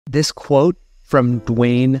This quote from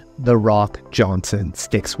Dwayne "The Rock" Johnson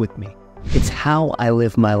sticks with me. It's how I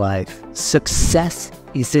live my life. Success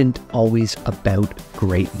isn't always about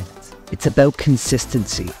greatness. It's about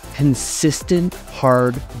consistency. Consistent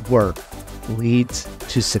hard work leads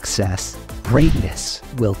to success. Greatness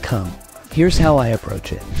will come. Here's how I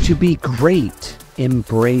approach it. To be great,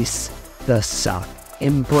 embrace the suck.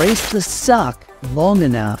 Embrace the suck long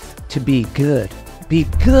enough to be good. Be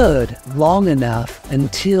good long enough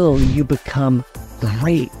until you become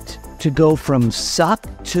great. To go from suck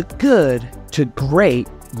to good to great,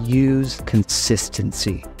 use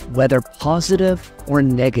consistency. Whether positive or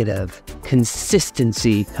negative,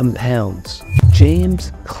 consistency compounds.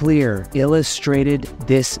 James Clear illustrated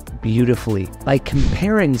this beautifully by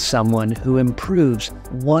comparing someone who improves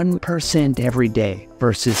 1% every day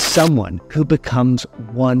versus someone who becomes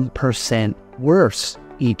 1% worse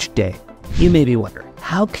each day. You may be wondering,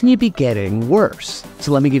 how can you be getting worse?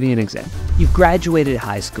 So let me give you an example. You've graduated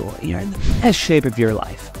high school, you're in the best shape of your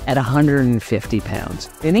life at 150 pounds.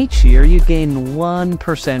 And each year you gain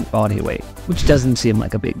 1% body weight, which doesn't seem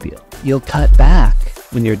like a big deal. You'll cut back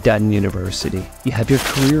when you're done university. You have your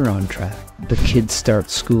career on track. The kids start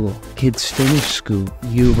school. Kids finish school.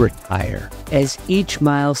 You retire. As each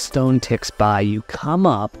milestone ticks by, you come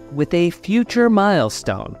up with a future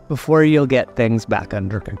milestone before you'll get things back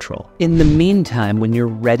under control. In the meantime, when you're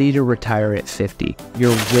ready to retire at 50,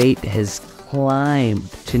 your weight has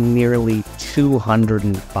climbed to nearly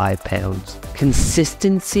 205 pounds.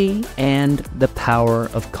 Consistency and the power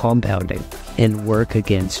of compounding can work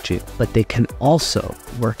against you, but they can also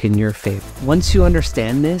work in your favor. Once you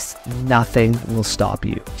understand this, nothing will stop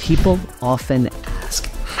you. People often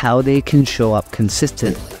ask how they can show up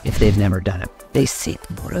consistently if they've never done it. They seek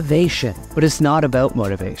motivation, but it's not about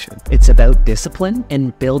motivation. It's about discipline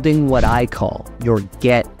and building what I call your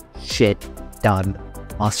get shit done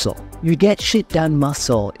muscle. Your get shit done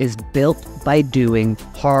muscle is built by doing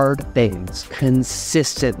hard things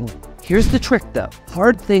consistently. Here's the trick though.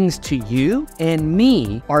 Hard things to you and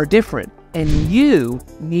me are different, and you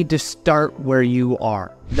need to start where you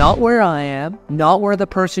are. Not where I am, not where the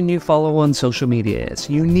person you follow on social media is.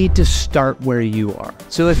 You need to start where you are.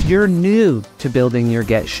 So if you're new to building your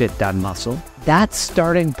get shit done muscle, that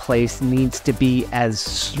starting place needs to be as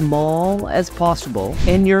small as possible,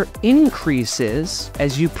 and your increases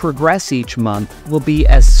as you progress each month will be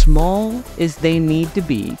as small as they need to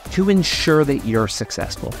be to ensure that you're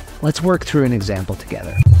successful. Let's work through an example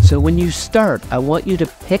together. So when you start, I want you to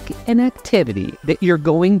pick an activity that you're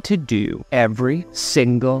going to do every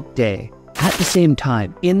single day at the same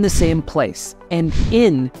time, in the same place, and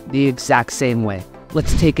in the exact same way.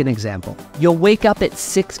 Let's take an example. You'll wake up at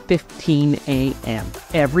 6:15 a.m.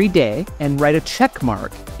 every day and write a check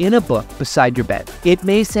mark in a book beside your bed. It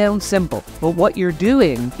may sound simple, but what you're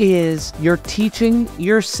doing is you're teaching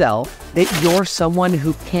yourself that you're someone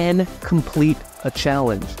who can complete a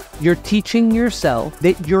challenge. You're teaching yourself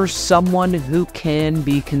that you're someone who can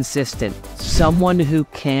be consistent, someone who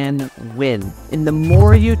can win. And the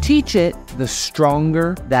more you teach it, the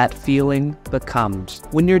stronger that feeling becomes.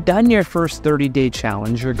 When you're done your first 30-day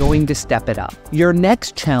challenge, you're going to step it up. Your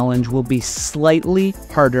next challenge will be slightly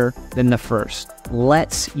harder than the first.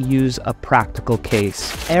 Let's use a practical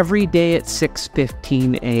case. Every day at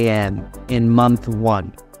 6:15 a.m. in month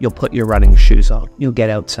 1, you'll put your running shoes on. You'll get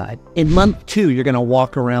outside. In month 2, you're gonna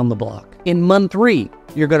walk around the block. In month 3,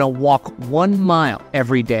 you're gonna walk 1 mile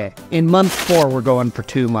every day. In month 4, we're going for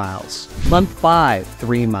 2 miles. Month 5,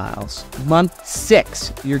 3 miles. Month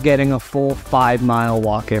 6, you're getting a full 5-mile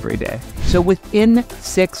walk every day. So within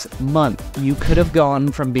 6 months, you could have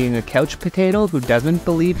gone from being a couch potato who doesn't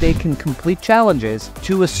believe they can complete challenges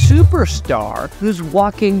to a superstar who's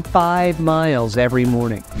walking 5 miles every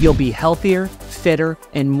morning. You'll be healthier, fitter,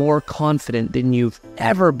 and more confident than you've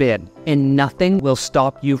ever been. And nothing will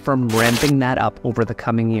stop you from ramping that up over the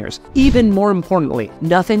coming years. Even more importantly,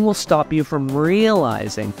 nothing will stop you from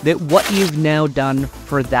realizing that what you've now done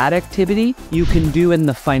for that activity, you can do in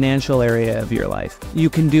the financial area of your life. You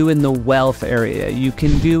can do in the wealth area. You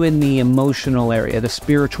can do in the emotional area, the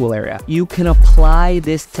spiritual area. You can apply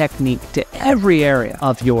this technique to every area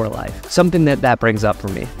of your life. Something that brings up for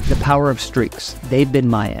me, the power of streaks. They've been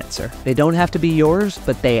my answer. They don't have to be yours,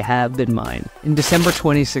 but they have been mine. In December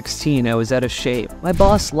December 2016, I was out of shape. My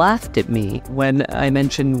boss laughed at me when I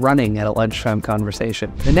mentioned running at a lunchtime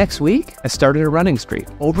conversation. The next week, I started a running streak.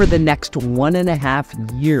 Over the next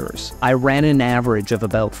 1.5 years, I ran an average of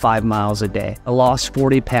about 5 miles a day. I lost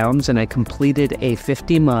 40 pounds and I completed a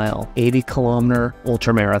 50-mile, 80-kilometer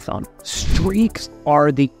ultramarathon. Streaks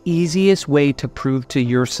are the easiest way to prove to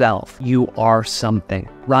yourself you are something.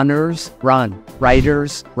 Runners run,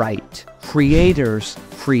 writers write, creators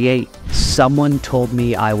create. Someone told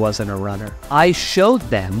me I wasn't a runner. I showed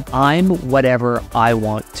them I'm whatever I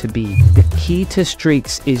want to be. The key to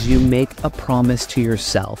streaks is you make a promise to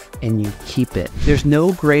yourself and you keep it. There's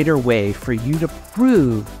no greater way for you to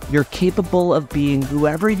prove you're capable of being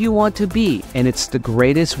whoever you want to be, and it's the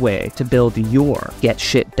greatest way to build your get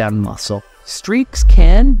shit done muscle. Streaks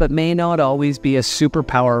can, but may not always be a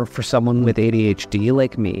superpower for someone with ADHD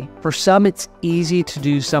like me. For some, it's easy to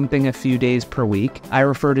do something a few days per week. I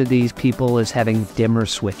refer to these people as having dimmer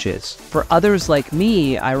switches. For others like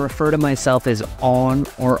me, I refer to myself as on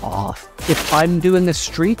or off. If I'm doing a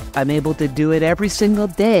streak, I'm able to do it every single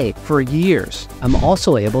day for years. I'm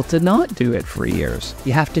also able to not do it for years.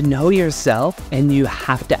 You have to know yourself and you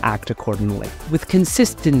have to act accordingly. With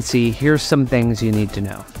consistency, here's some things you need to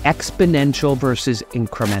know. Exponential versus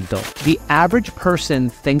incremental. The average person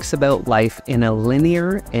thinks about life in a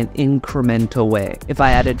linear and incremental way. If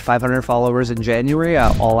I added 500 followers in January,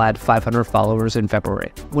 I'll add 500 followers in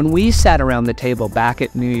February. When we sat around the table back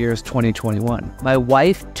at New Year's 2021, my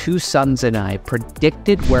wife, 2 sons, and I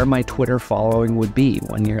predicted where my Twitter following would be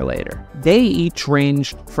 1 year later. They each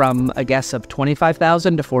ranged from a guess of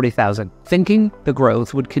 25,000 to 40,000, thinking the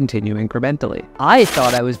growth would continue incrementally. I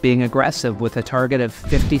thought I was being aggressive with a target of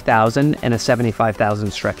 50,000 and a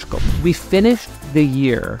 75,000 stretch goal. We finished the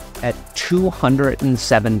year at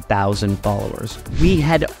 207,000 followers. We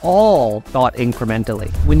had all thought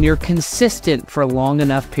incrementally. When you're consistent for long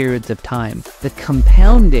enough periods of time, the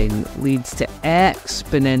compounding leads to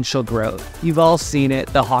exponential growth. You've all seen it,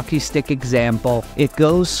 the hockey stick example. It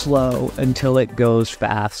goes slow until it goes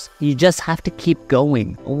fast. You just have to keep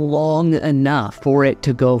going long enough for it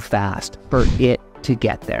to go fast, for it to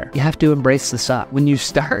get there. You have to embrace the suck. When you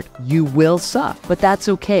start, you will suck, but that's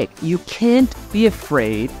okay. You can't be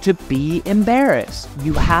afraid to be embarrassed.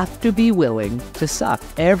 You have to be willing to suck.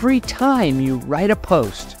 Every time you write a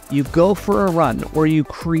post, you go for a run, or you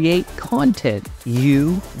create content,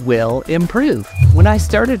 you will improve. When I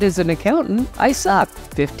started as an accountant, I sucked.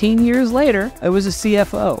 15 years later, I was a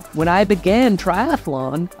CFO. When I began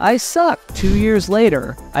triathlon, I sucked. 2 years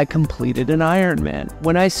later, I completed an Ironman.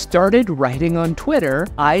 When I started writing on Twitter,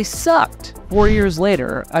 I sucked. 4 years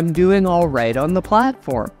later, I'm doing all right on the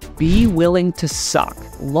platform. Be willing to suck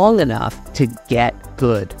long enough to get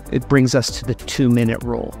good. It brings us to the 2-minute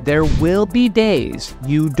rule. There will be days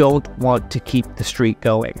you don't want to keep the streak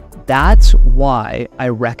going. That's why I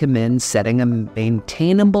recommend setting a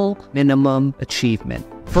maintainable minimum achievement.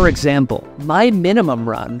 For example, my minimum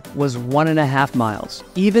run was 1.5 miles,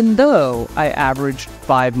 even though I averaged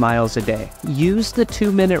 5 miles a day. Use the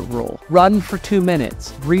 2-minute rule. Run for 2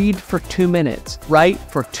 minutes, read for 2 minutes, write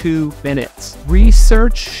for 2 minutes.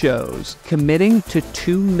 Research shows committing to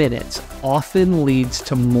 2 minutes often leads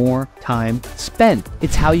to more time spent.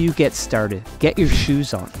 It's how you get started. Get your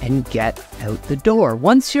shoes on and get out the door.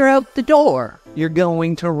 Once you're out the door, you're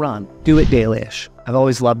going to run. Do it daily-ish. I've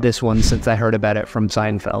always loved this one since I heard about it from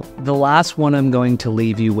Seinfeld. The last one I'm going to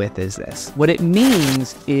leave you with is this. What it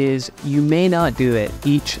means is you may not do it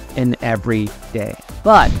each and every day,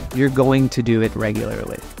 but you're going to do it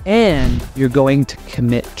regularly. And you're going to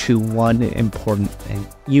commit to one important thing.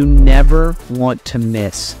 You never want to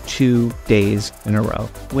miss 2 days in a row.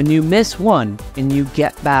 When you miss one and you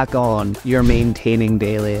get back on, you're maintaining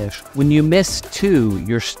daily-ish. When you miss 2,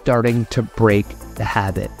 you're starting to break the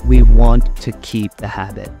habit. We want to keep the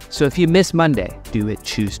habit. So if you miss Monday, do it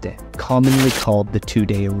Tuesday, commonly called the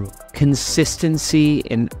 2-day rule. Consistency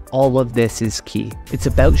in all of this is key. It's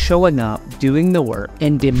about showing up, doing the work,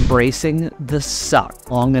 and embracing the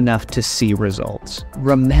suck long enough to see results.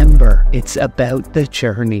 Remember, it's about the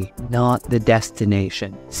journey, not the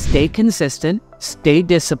destination. Stay consistent, stay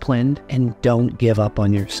disciplined, and don't give up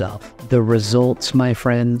on yourself. The results, my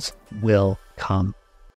friends, will come.